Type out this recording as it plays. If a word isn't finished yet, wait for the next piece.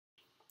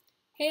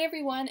Hey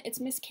everyone, it's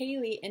Miss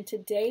Kaylee, and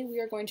today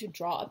we are going to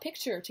draw a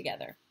picture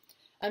together.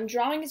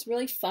 Drawing is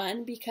really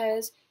fun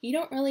because you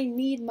don't really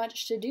need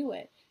much to do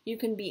it. You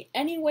can be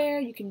anywhere,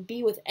 you can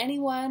be with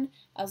anyone,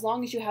 as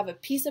long as you have a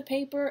piece of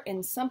paper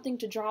and something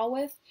to draw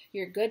with,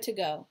 you're good to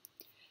go.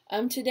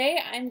 Today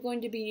I'm going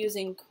to be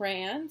using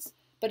crayons,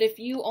 but if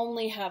you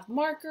only have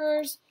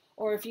markers,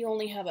 or if you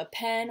only have a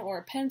pen or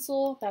a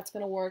pencil, that's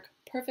going to work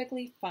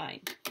perfectly fine.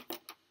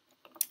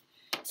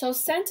 So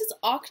since it's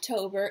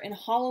October and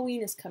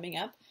Halloween is coming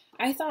up,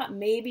 I thought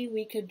maybe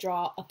we could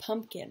draw a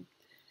pumpkin.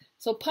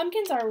 So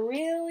pumpkins are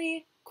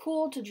really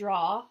cool to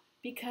draw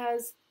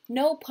because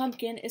no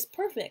pumpkin is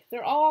perfect.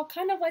 They're all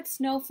kind of like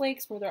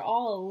snowflakes where they're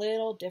all a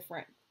little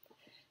different.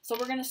 So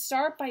we're going to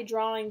start by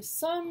drawing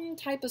some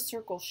type of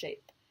circle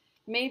shape.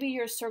 Maybe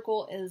your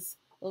circle is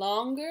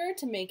longer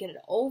to make it an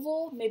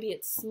oval. Maybe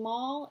it's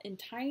small and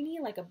tiny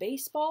like a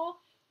baseball.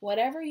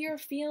 Whatever you're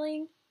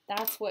feeling,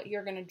 that's what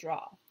you're going to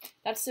draw.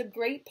 That's the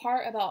great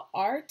part about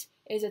art,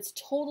 is it's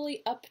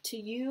totally up to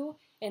you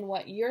and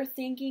what you're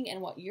thinking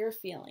and what you're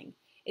feeling.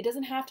 It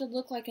doesn't have to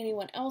look like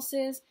anyone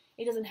else's.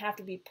 It doesn't have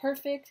to be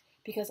perfect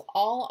because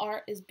all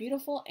art is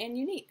beautiful and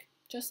unique,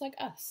 just like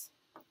us.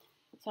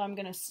 So I'm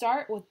going to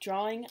start with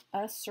drawing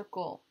a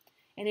circle.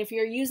 And if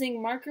you're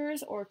using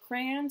markers or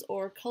crayons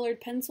or colored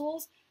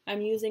pencils,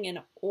 I'm using an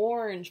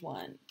orange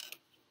one.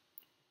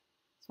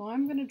 So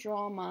I'm going to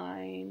draw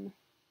mine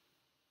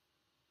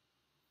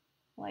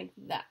like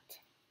that.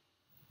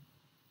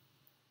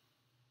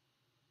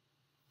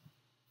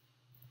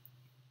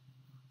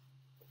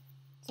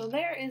 So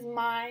there is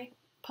my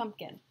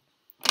pumpkin.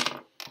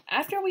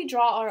 After we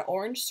draw our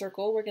orange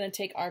circle, we're going to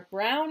take our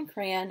brown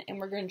crayon and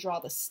we're going to draw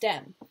the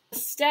stem. The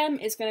stem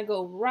is going to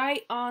go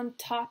right on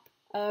top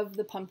of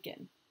the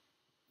pumpkin.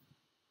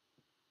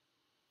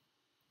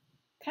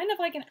 Kind of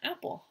like an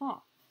apple, huh?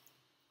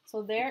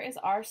 So there is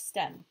our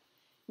stem.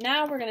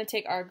 Now we're going to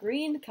take our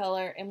green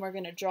color and we're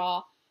going to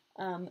draw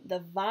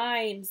the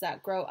vines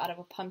that grow out of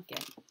a pumpkin.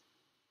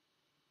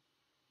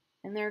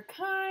 And they're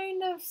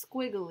kind of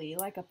squiggly,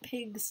 like a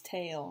pig's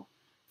tail.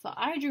 So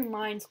I drew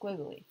mine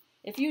squiggly.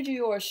 If you drew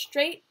yours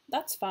straight,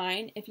 that's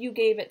fine. If you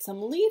gave it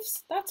some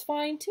leaves, that's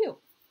fine too.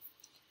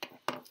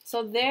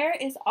 So there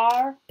is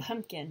our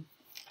pumpkin.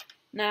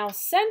 Now,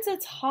 since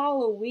it's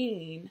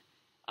Halloween,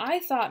 I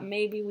thought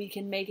maybe we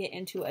can make it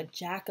into a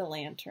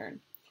jack-o'-lantern.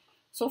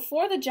 So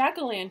for the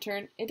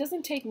jack-o'-lantern, it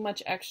doesn't take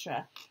much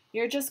extra.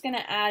 You're just going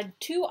to add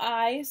 2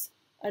 eyes,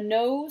 a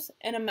nose,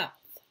 and a mouth.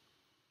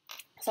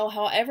 So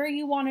however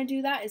you want to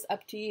do that is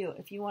up to you.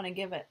 If you want to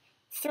give it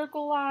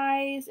circle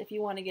eyes, if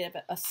you want to give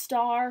it a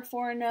star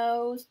for a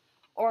nose,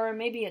 or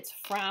maybe it's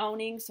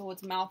frowning, so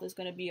its mouth is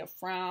going to be a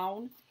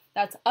frown.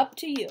 That's up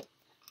to you.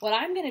 What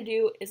I'm going to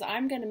do is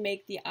I'm going to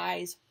make the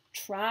eyes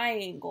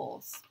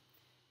triangles.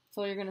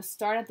 So you're going to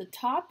start at the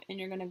top and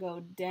you're going to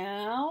go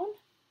down,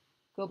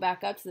 go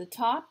back up to the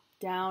top,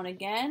 down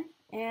again,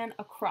 and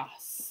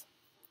across.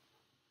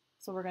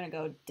 So we're going to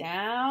go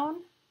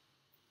down,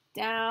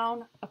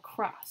 down,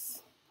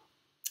 across.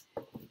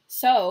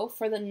 So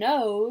for the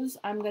nose,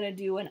 I'm going to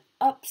do an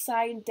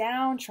upside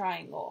down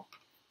triangle.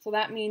 So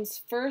that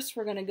means first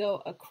we're going to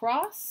go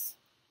across,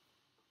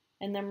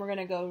 and then we're going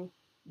to go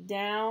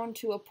down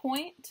to a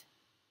point,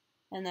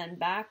 and then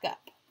back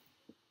up.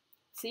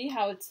 See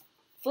how it's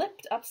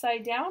flipped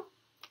upside down?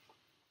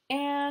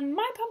 And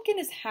my pumpkin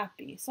is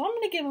happy, so I'm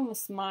going to give him a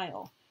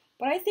smile.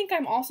 But I think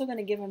I'm also going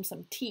to give him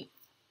some teeth.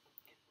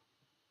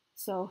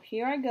 So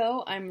here I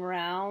go. I'm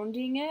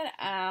rounding it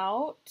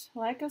out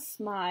like a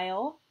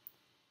smile.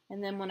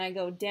 And then when I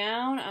go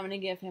down, I'm going to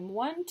give him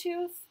 1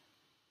 tooth,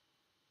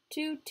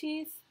 2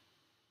 teeth,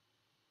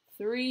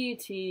 3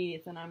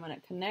 teeth, and I'm going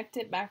to connect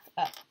it back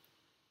up.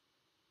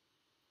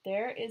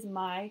 There is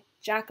my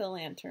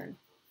jack-o'-lantern.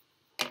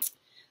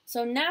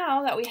 So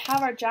now that we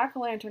have our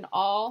jack-o'-lantern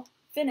all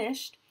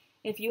finished,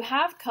 if you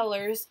have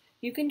colors,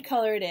 you can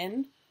color it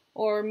in.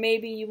 Or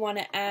maybe you want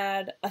to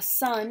add a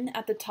sun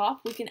at the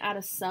top. We can add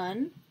a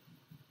sun.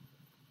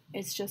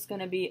 It's just going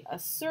to be a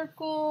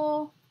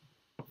circle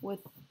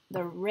with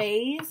the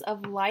rays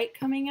of light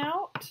coming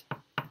out.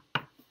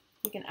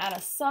 We can add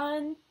a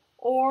sun,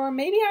 or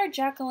maybe our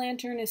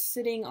jack-o'-lantern is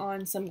sitting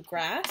on some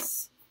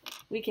grass.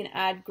 We can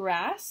add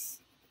grass.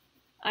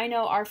 I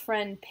know our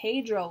friend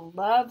Pedro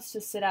loves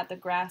to sit at the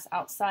grass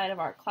outside of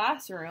our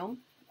classroom,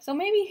 so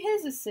maybe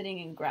his is sitting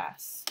in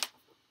grass.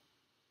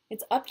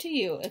 It's up to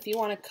you. If you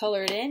want to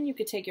color it in, you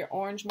could take your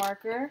orange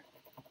marker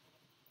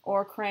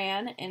or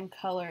crayon and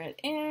color it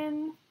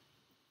in.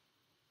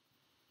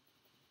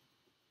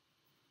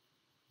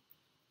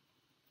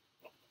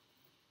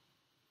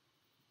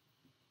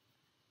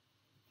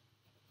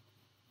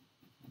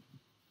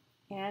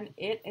 And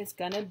it is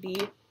going to be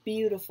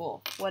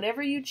beautiful.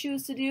 Whatever you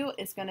choose to do,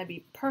 it's going to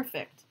be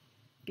perfect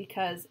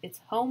because it's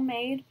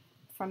homemade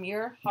from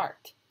your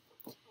heart.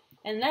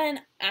 And then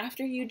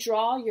after you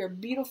draw your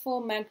beautiful,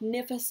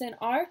 magnificent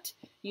art,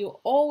 you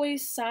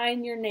always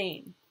sign your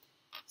name.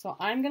 So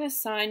I'm going to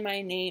sign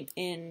my name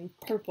in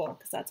purple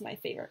because that's my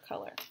favorite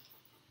color.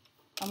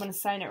 I'm going to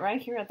sign it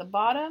right here at the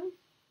bottom.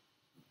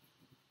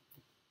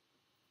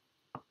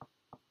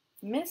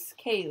 Miss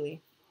Kaylee.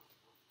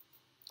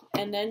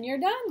 And then you're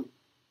done.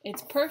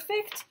 It's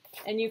perfect,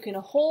 and you can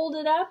hold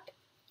it up,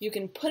 you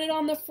can put it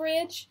on the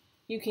fridge,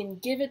 you can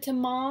give it to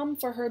Mom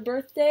for her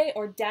birthday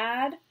or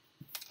Dad,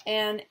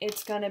 and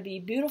it's going to be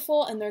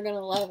beautiful and they're going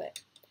to love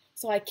it.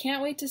 So I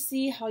can't wait to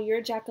see how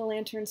your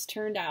jack-o'-lanterns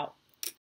turned out.